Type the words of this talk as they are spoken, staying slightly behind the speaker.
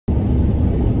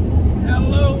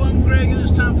Greg, and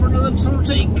it's time for another Tunnell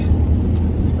Take. If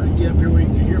I can get up here where you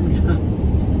can hear me.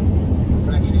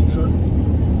 Rackety truck.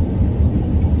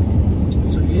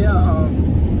 So yeah,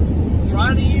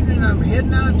 Friday evening I'm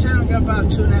heading out of town. Got about a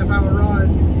 2.5 hour ride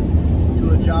to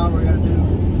a job I got to do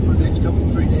for the next couple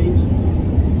 3 days.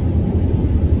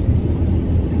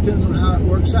 Depends on how it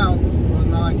works out, whether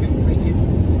or not I can make it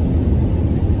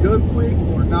go quick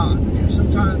or not. You know,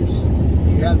 sometimes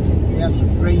you have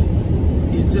some great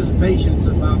anticipations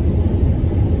about,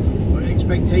 or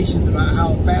expectations about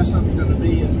how fast something's going to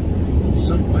be, and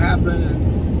something will happen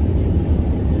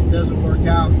and it doesn't work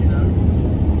out, you know.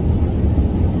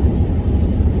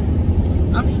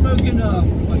 I'm smoking a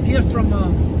gift from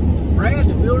Brad,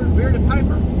 the Bearded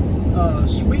Piper,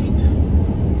 sweet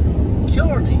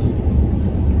Killarney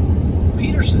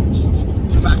Peterson's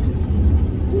tobacco.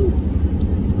 Woo.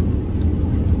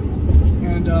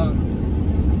 And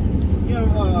you know,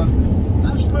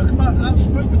 I've smoked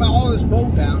about all this bowl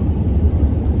down,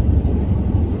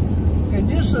 and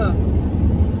this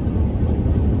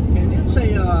it's a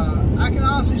I can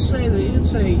honestly say that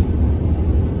it's a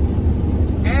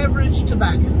average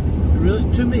tobacco, really,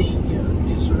 to me. You know,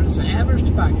 it's an average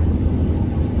tobacco,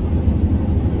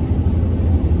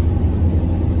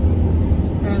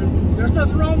 and there's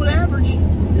nothing wrong with average.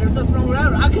 There's nothing wrong with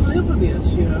average. I can live with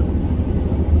this, you know.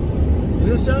 If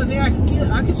this is the only thing I can get,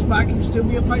 I can still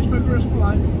be a pipe smoker the rest of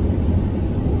my life.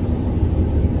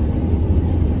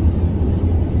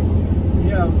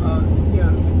 Yeah,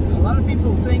 a lot of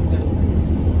people think that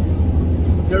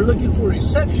they're looking for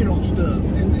exceptional stuff,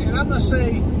 and I'm not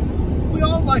saying we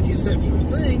all like exceptional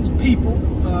things, people,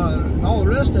 and all the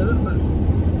rest of it, but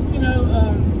you know,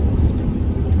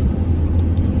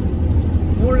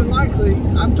 more than likely,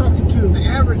 I'm talking to an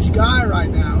average guy right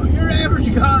now. You're an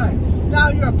average guy. Now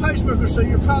you're a pipe smoker, so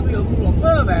you're probably a little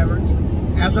above average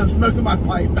as I'm smoking my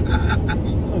pipe.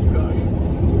 Oh gosh.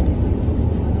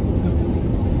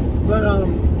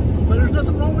 But there's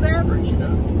nothing wrong with average, you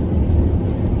know.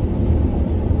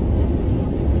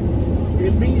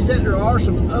 It means that there are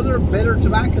some other better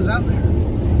tobaccos out there,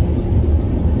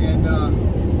 and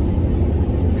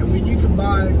when you can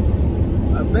buy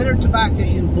a better tobacco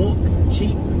in bulk,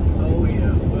 cheap, oh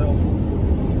yeah, well,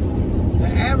 the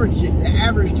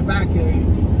average tobacco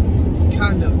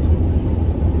kind of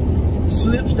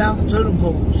slips down the totem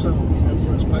pole, so you know,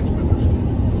 for us pipe smokers.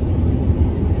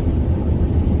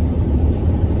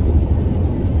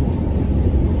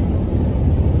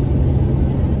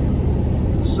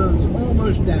 The sun's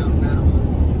almost down now.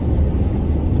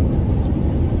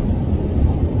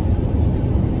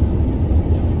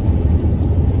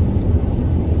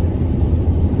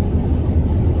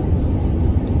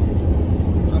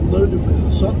 Loaded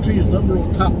with salt treated lumber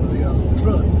on top of the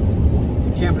truck.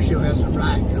 The camper shell has a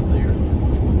rack up there,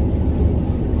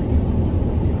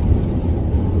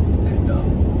 and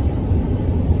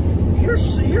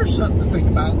here's something to think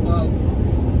about.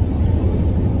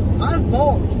 I've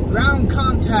bought ground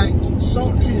contact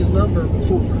salt treated lumber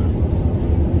before.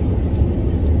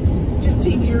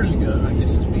 15 years ago, I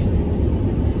guess it's been,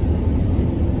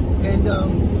 and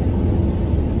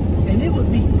it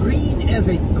would be green as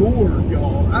a gourd,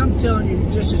 y'all. I'm telling you,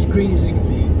 just as green as it can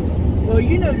be. Well,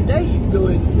 you know, today you can go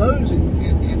in Lowe's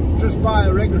and just buy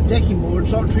a regular decking board,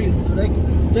 salt-treated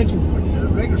decking board, you know,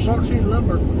 regular salt-treated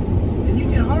lumber, and you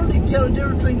can hardly tell the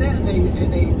difference between that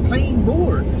and a plain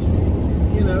board,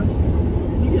 you know.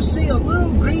 You can see a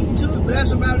little green to it, but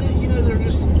that's about it. You know, they're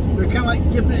kind of like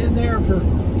dipping it in there for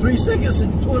 3 seconds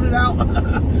and pulling it out.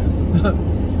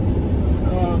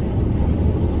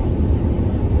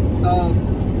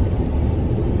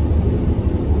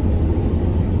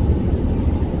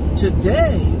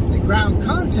 Today, the ground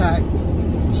contact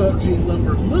salt treated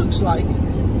lumber looks like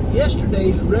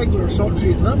yesterday's regular salt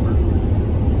treated lumber.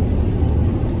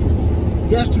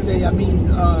 Yesterday, I mean,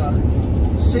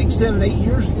 6, 7, 8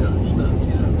 years ago, stuff,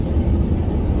 you know.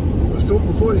 It was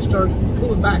before they started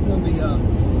pulling back on the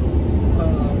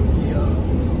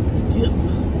dip,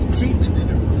 the treatment that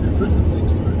they're putting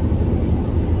things through.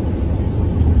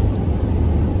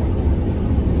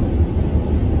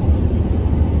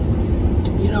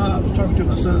 I was talking to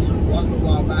my sons a little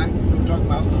while back. We were talking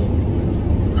about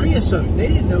creosote. They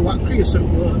didn't know what creosote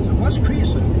was. And what's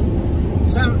creosote? It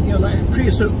sounded, you know, like a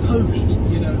creosote post,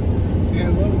 you know.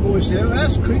 And one of the boys said, "Oh,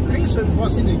 that's creosote.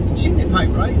 What's in the chimney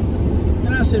pipe, right?" And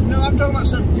I said, "No, I'm talking about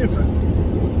something different."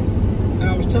 And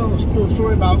I was telling a cool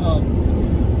story about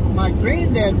my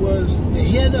granddad was the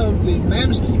head of the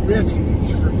Mammoth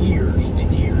Refuge for years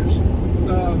and years.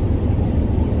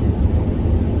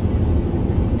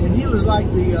 And he was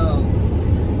like the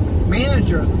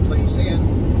manager of the place, and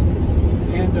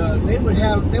and they would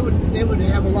have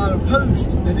a lot of posts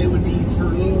that they would need for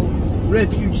little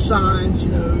refuge signs,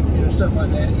 you know, stuff like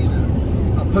that, you know,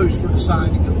 a post for the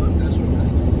sign to go up, that sort of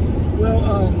thing. Well,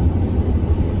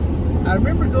 I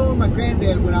remember going with my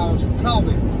granddad when I was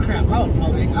probably I probably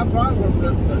was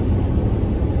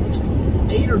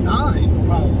 8 or 9,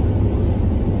 probably.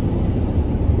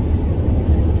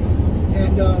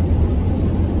 And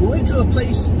we went to a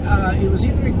place, it was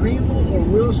either in Greenville or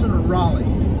Wilson or Raleigh.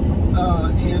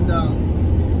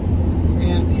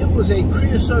 And it was a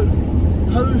creosote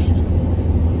post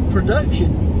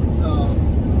production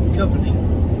company.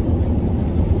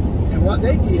 And what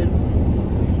they did,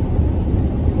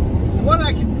 from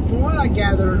what I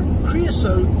gather,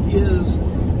 creosote is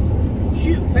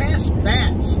huge vats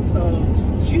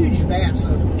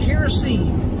of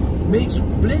kerosene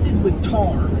blended with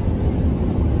tar,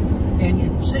 and you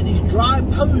set these dry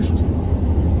posts.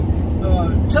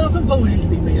 Telephone poles used to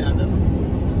be made out of them.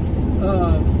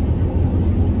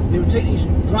 They would take these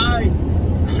dry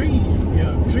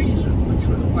trees, which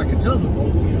were like a telephone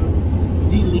pole, you know,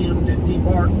 de-limbed and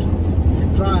de-barked,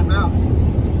 and dry them out,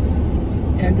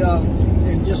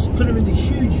 and just put them in these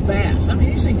huge vats. I mean,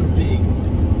 these things were big,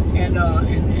 and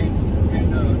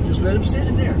just let them sit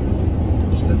in there,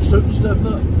 just let them soak the stuff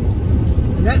up.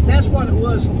 And that's what it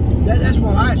was. That's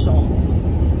what I saw.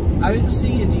 I didn't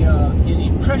see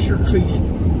any pressure treated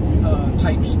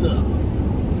type stuff.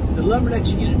 The lumber that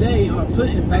you get today are put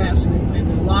in vats and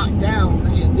then locked down,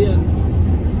 and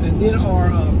then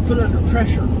are put under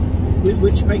pressure,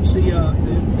 which makes that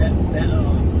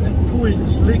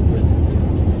poisonous liquid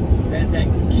that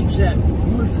keeps that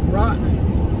wood from rotting,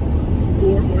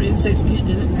 or insects getting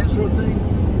in it and that sort of thing,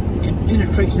 and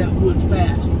penetrates that wood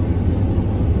fast.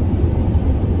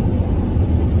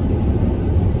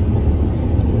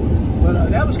 But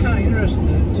that was kind of interesting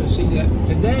to see that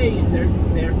today they're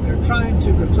trying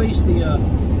to replace the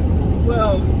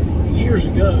well, years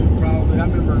ago probably, I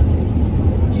remember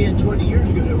 10, 20 years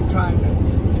ago they were trying to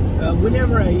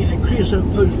whenever a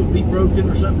creosote post would be broken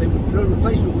or something, they would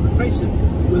replace it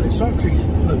with a salt treated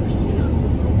post, you know,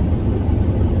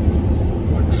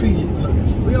 or a treated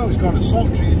post. We always called it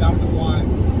salt treated. I don't know why.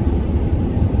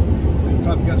 They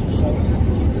probably got some salt in it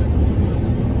to keep the wood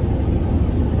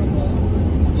from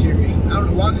deteriorating. I don't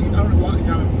know what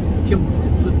kind of chemicals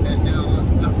are put in that now.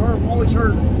 I've always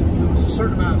heard there was a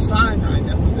certain amount of cyanide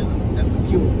that was in them that would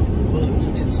kill bugs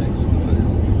and insects and stuff like that.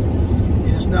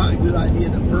 And it's not a good idea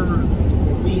to burn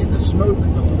or be in the smoke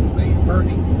of a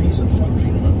burning piece of salt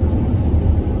treated lumber.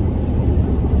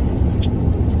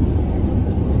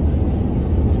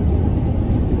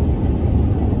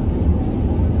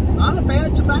 Not a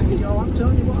bad tobacco, y'all, I'm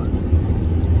telling you what.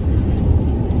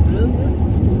 Really good.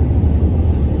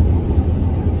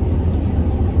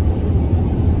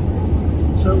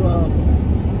 So,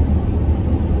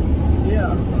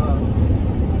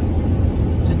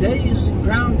 today's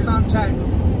ground contact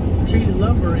treated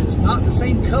lumber is not the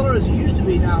same color as it used to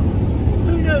be. Now,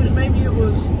 who knows, maybe it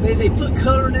was, they put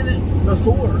coloring in it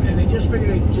before, and they just figured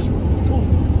they'd just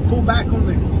pull back on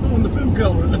the food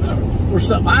color or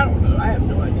something. I don't know. I have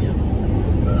no idea.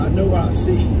 But I know what I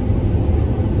see.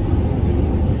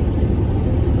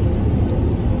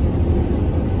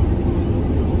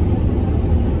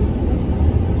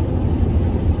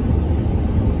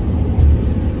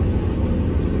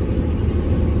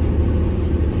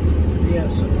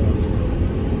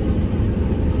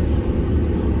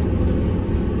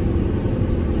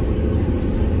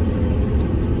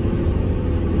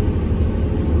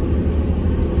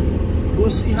 We'll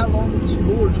see how long these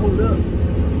boards hold up.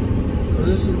 So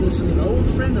this is an old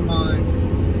friend of mine,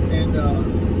 and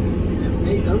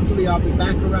maybe, hopefully I'll be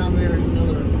back around there in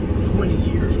another 20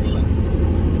 years or something.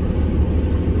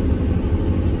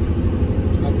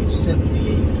 I'll be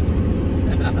 78.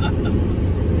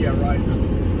 Yeah, right.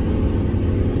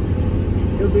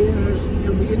 It'll be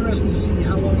interesting to see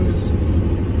how long this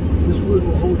wood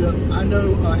will hold up. I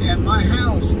know at my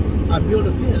house I built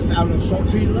a fence out of salt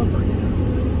treated lumber. You know,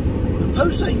 the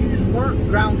posts I used weren't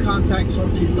ground contact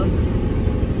salt treated lumber,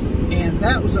 and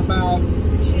that was about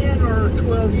 10 or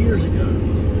 12 years ago.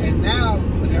 And now,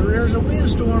 whenever there's a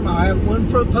windstorm, I have one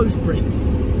post break.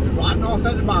 They're rotting off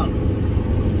at the bottom,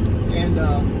 and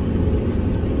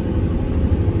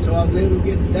so I was able to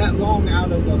get that long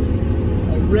out of a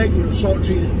regular salt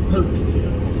treated post, you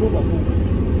know, a 4x4.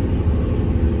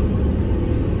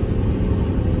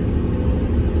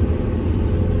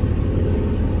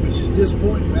 Which is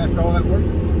disappointing after all that work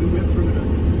we went through to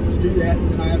do that,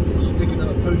 and then I have to stick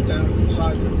another post down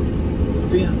beside the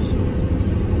fence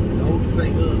to hold the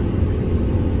thing up.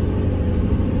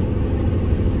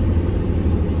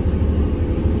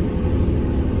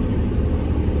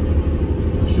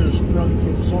 should have sprung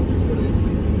for the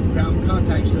ground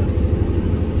contact stuff.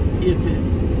 If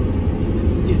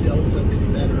it holds up any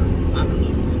better, I don't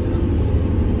know.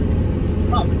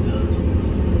 Probably does.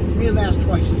 Maybe it lasts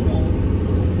twice as long.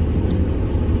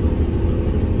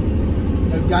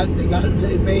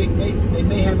 They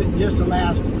may have it just to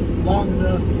last long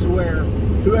enough to where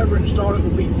whoever installed it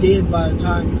will be dead by the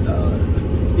time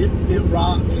it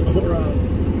rots, or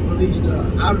at least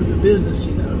out of the business,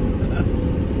 you know.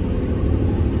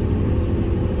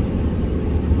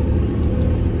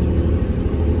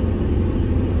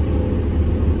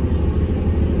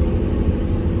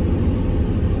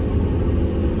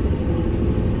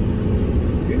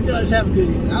 You guys have a good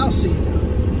evening. I'll see you now.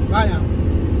 Bye now.